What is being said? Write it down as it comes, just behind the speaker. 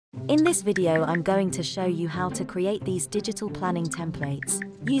In this video, I'm going to show you how to create these digital planning templates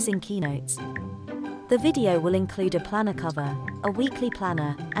using Keynotes. The video will include a planner cover, a weekly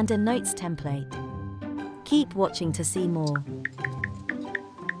planner, and a notes template. Keep watching to see more.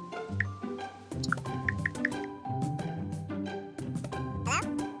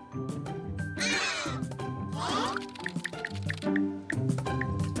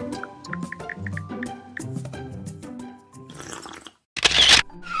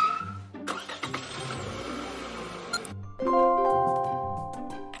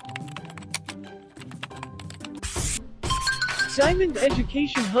 Diamond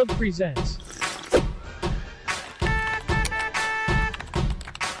Education Hub presents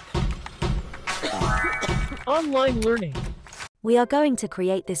Online Learning. We are going to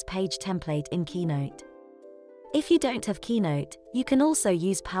create this page template in Keynote. If you don't have Keynote, you can also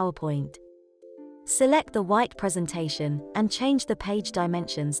use PowerPoint. Select the white presentation and change the page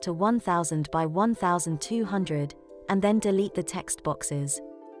dimensions to 1000 by 1200, and then delete the text boxes.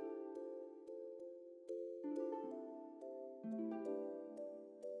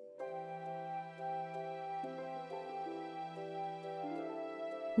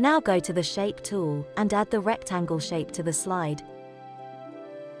 Now go to the Shape tool and add the rectangle shape to the slide.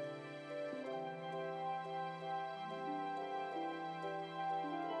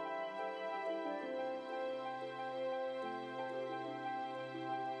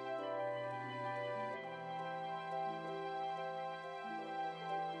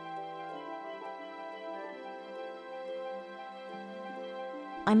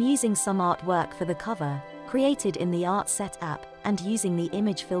 I'm using some artwork for the cover, created in the Art Set app, and using the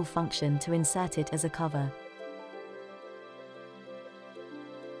image fill function to insert it as a cover.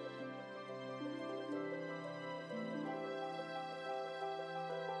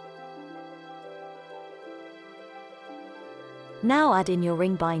 Now add in your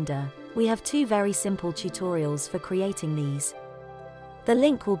ring binder. We have two very simple tutorials for creating these. The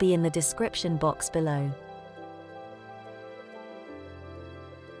link will be in the description box below.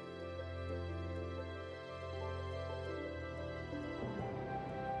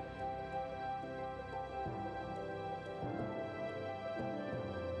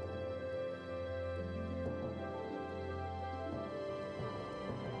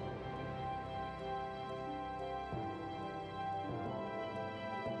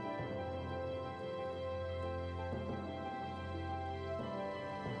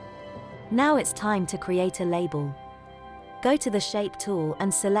 Now it's time to create a label. Go to the Shape tool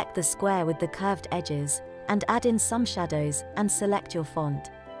and select the square with the curved edges, and add in some shadows and select your font.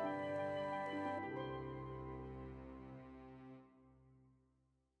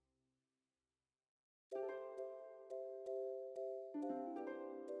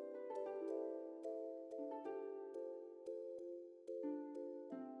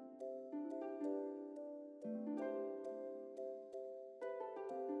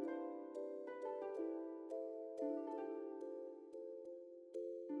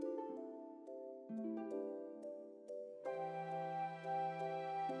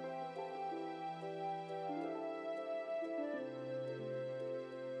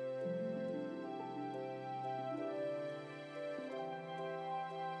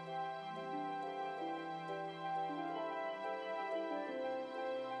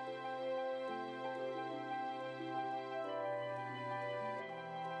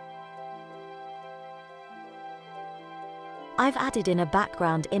 I've added in a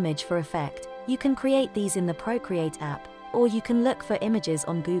background image for effect. You can create these in the Procreate app, or you can look for images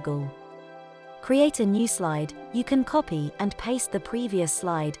on Google. Create a new slide. You can copy and paste the previous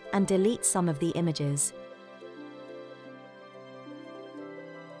slide and delete some of the images.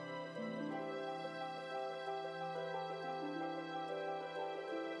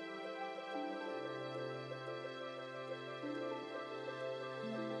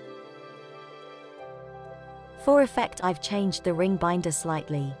 For effect, I've changed the ring binder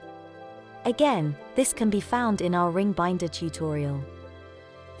slightly. Again, this can be found in our ring binder tutorial.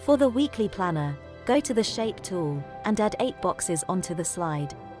 For the weekly planner, go to the Shape tool and add 8 boxes onto the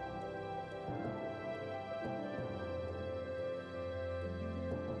slide.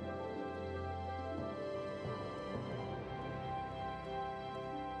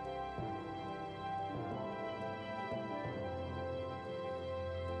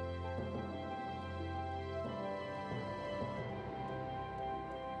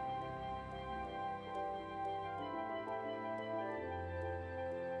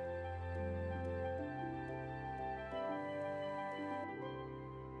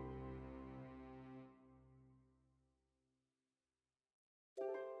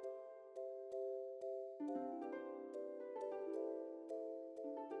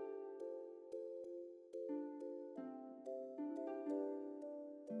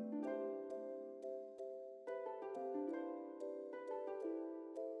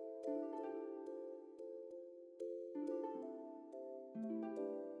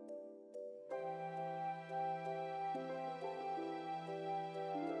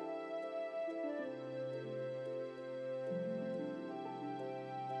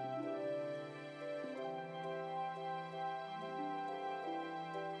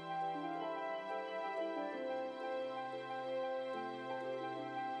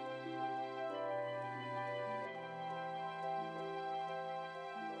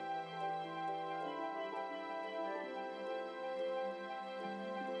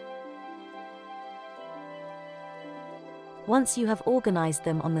 Once you have organized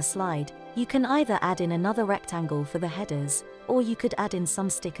them on the slide, you can either add in another rectangle for the headers, or you could add in some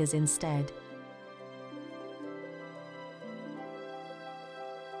stickers instead.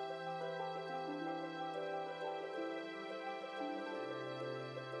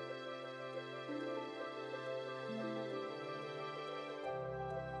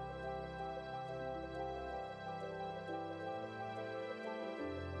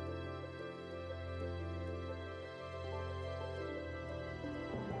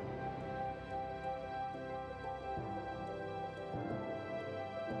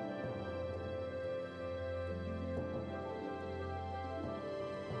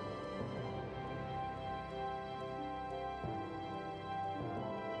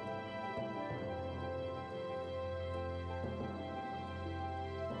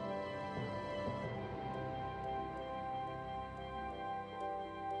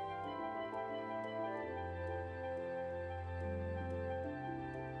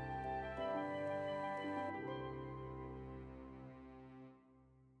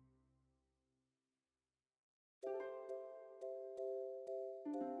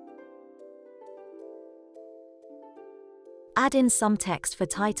 Add in some text for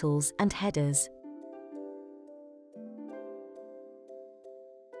titles and headers.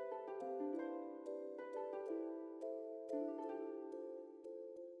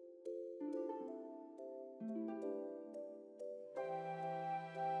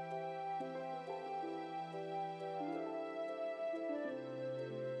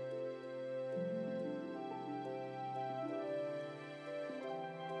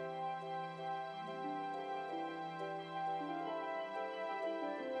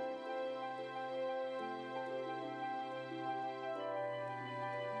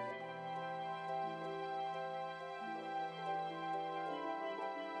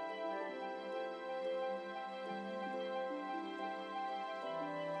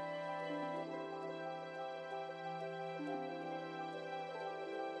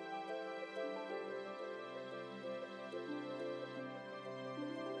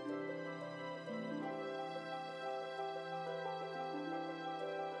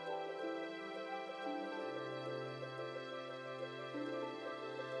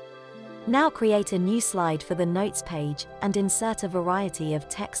 Now create a new slide for the Notes page and insert a variety of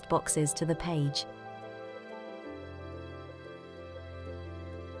text boxes to the page.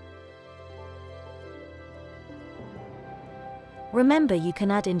 Remember, you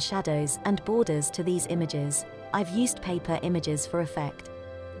can add in shadows and borders to these images. I've used paper images for effect.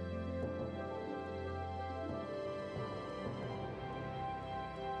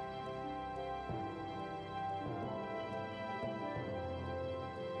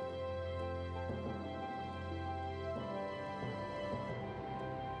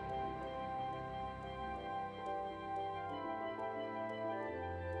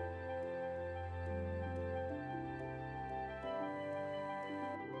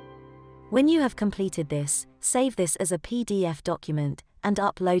 When you have completed this, save this as a PDF document and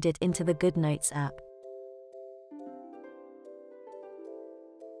upload it into the Goodnotes app.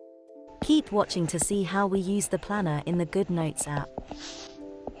 Keep watching to see how we use the planner in the Goodnotes app.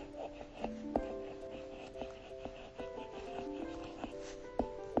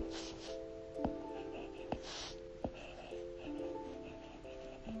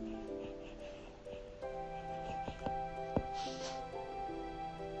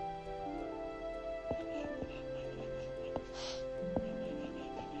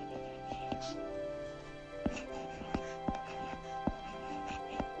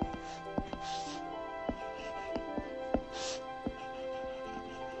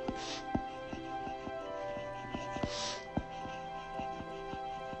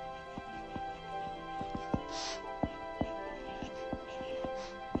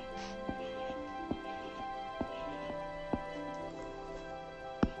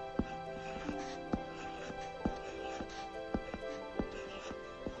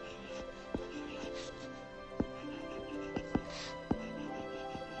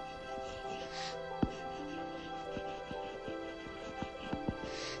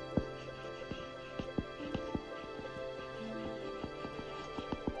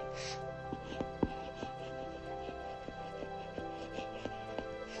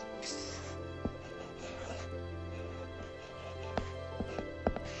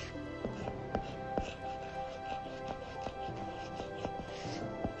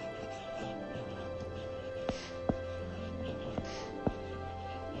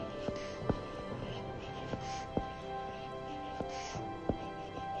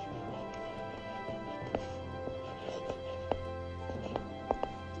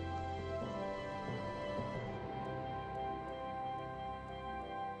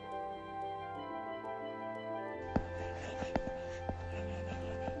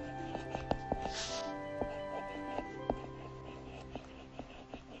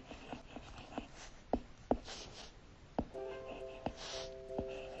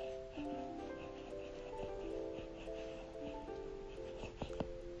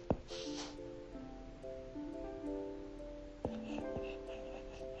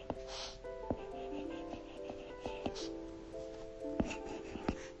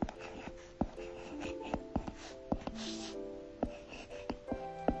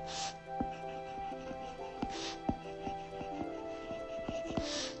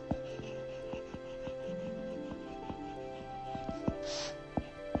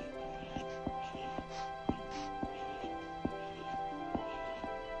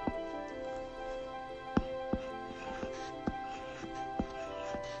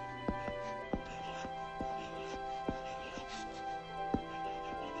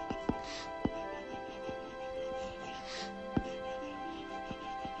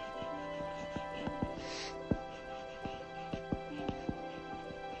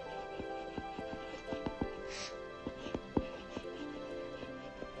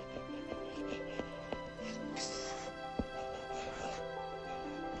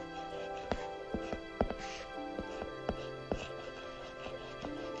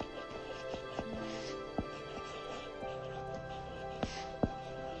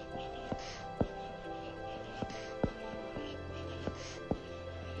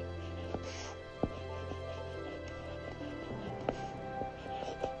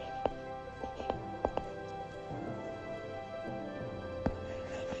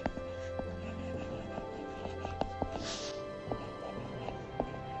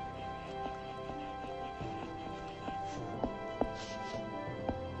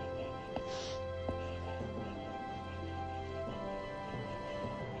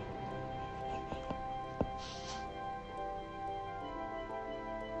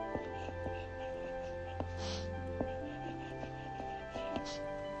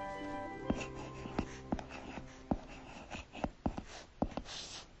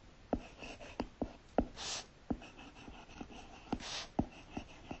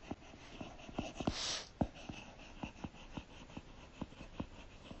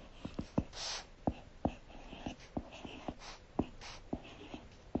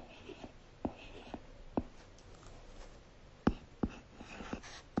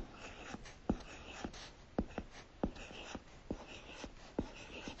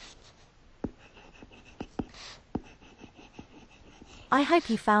 I hope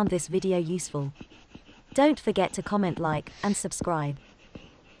you found this video useful. Don't forget to comment, like, and subscribe.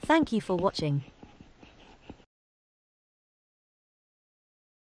 Thank you for watching.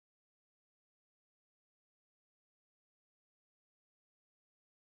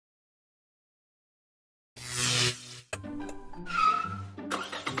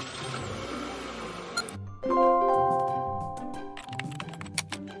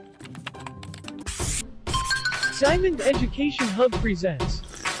 Diamond Education Hub presents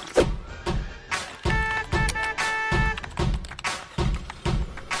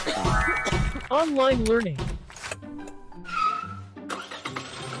Online Learning.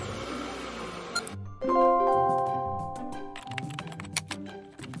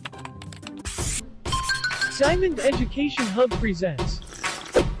 Diamond Education Hub presents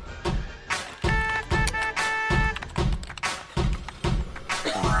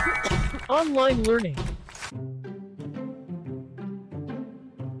Online Learning.